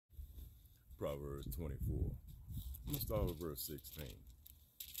Proverbs 24. I'm going to start with verse 16,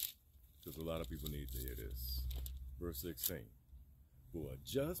 because a lot of people need to hear this. Verse 16. For a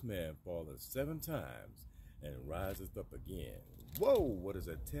just man falleth 7 times and riseth up again. Whoa, what does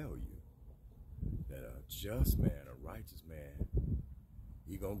that tell you? That a just man, a righteous man,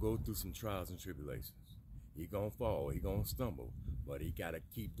 he gonna go through some trials and tribulations. He gonna fall, he gonna stumble, but he gotta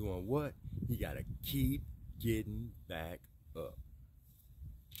keep doing what? He gotta keep getting back up.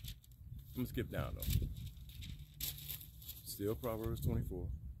 I'm gonna skip down though. Still Proverbs 24.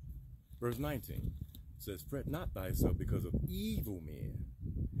 Verse 19 says, Fret not thyself because of evil men,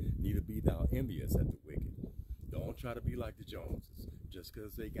 neither be thou envious at the wicked. Don't try to be like the Joneses. Just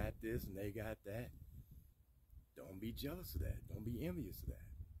because they got this and they got that, don't be jealous of that. Don't be envious of that.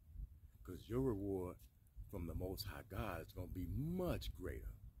 Because your reward from the Most High God is going to be much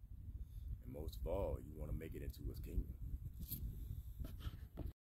greater. And most of all, you want to make it into his kingdom.